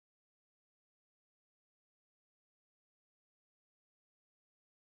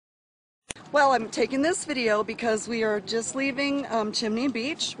Well, I'm taking this video because we are just leaving Chimney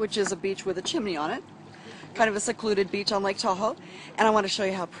Beach, which is a beach with a chimney on it. Kind of a secluded beach on Lake Tahoe. And I want to show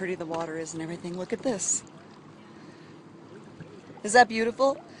you how pretty the water is and everything. Look at this. Is that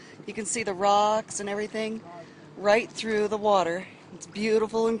beautiful? You can see the rocks and everything right through the water. It's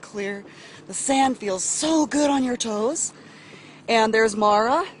beautiful and clear. The sand feels so good on your toes. And there's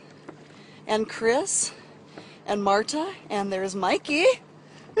Mara and Chris and Marta, and there's Mikey,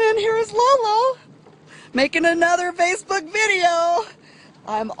 and here's Lolo making another Facebook video.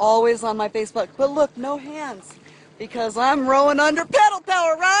 I'm always on my Facebook, but look, no hands, because I'm rowing under pedal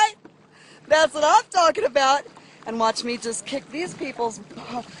power, right? That's what I'm talking about. And watch me just kick these people's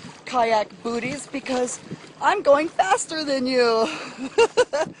kayak booties because I'm going faster than you.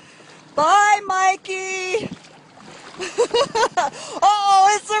 Bye, Mikey. Oh,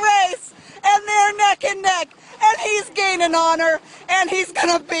 it's a race, and they're neck and neck, and he's gaining on her, and he's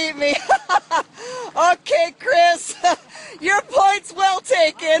gonna beat me. Okay, Chris, your point's well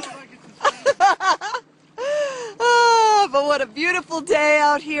taken. Oh, but what a beautiful day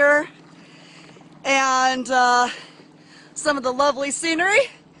out here, and some of the lovely scenery.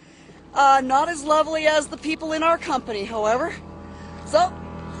 Not as lovely as the people in our company, however. So,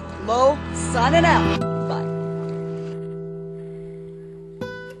 Lo signing out. Bye.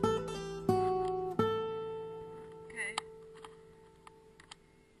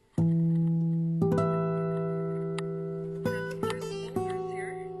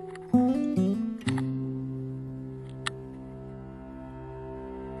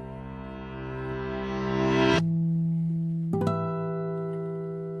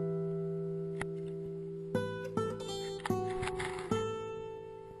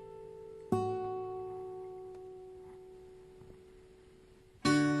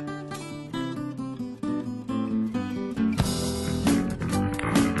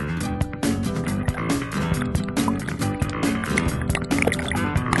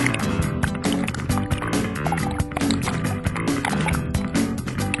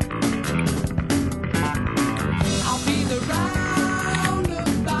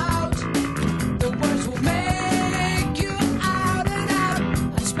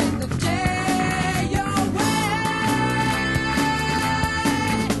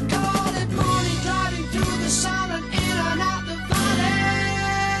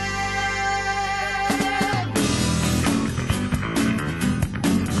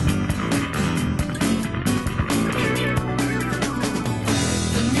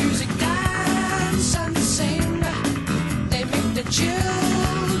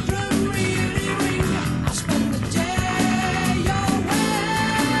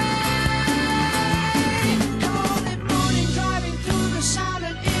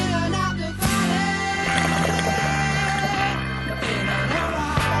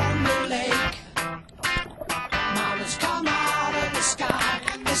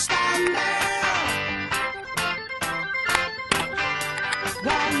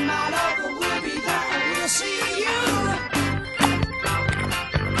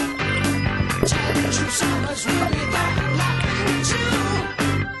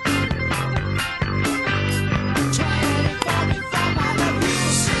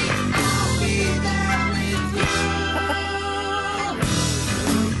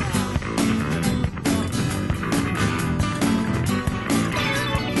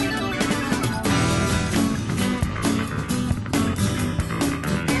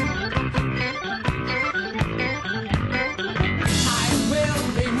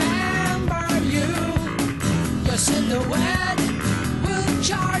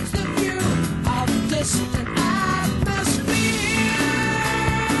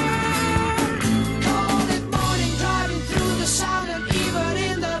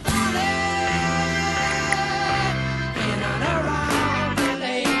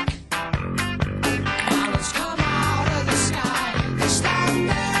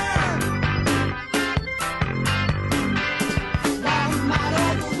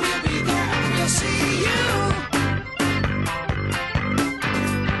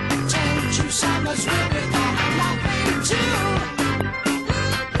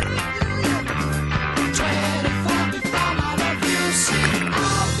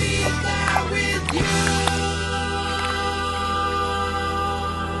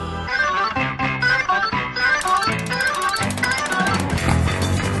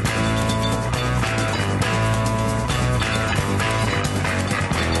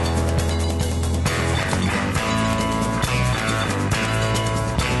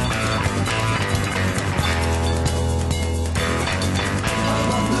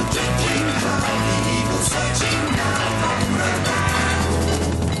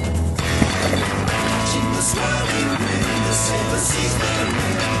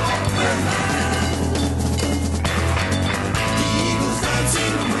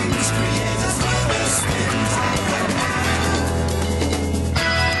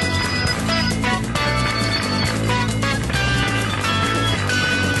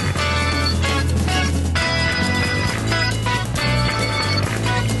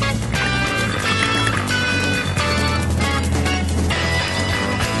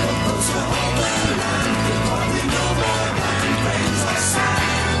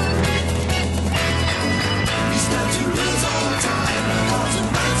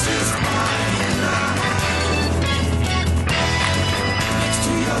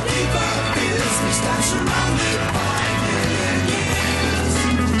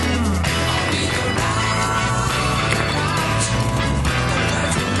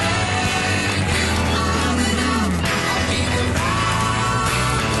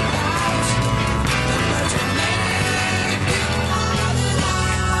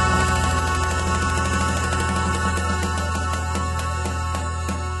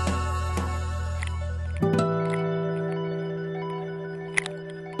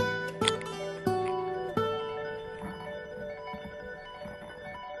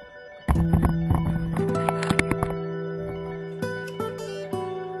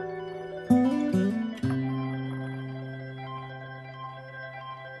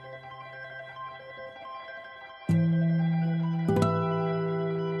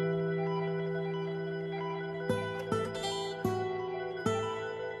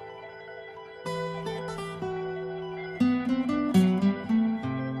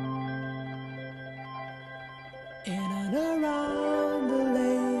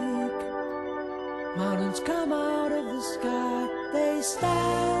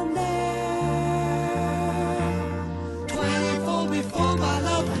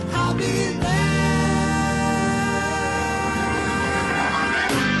 be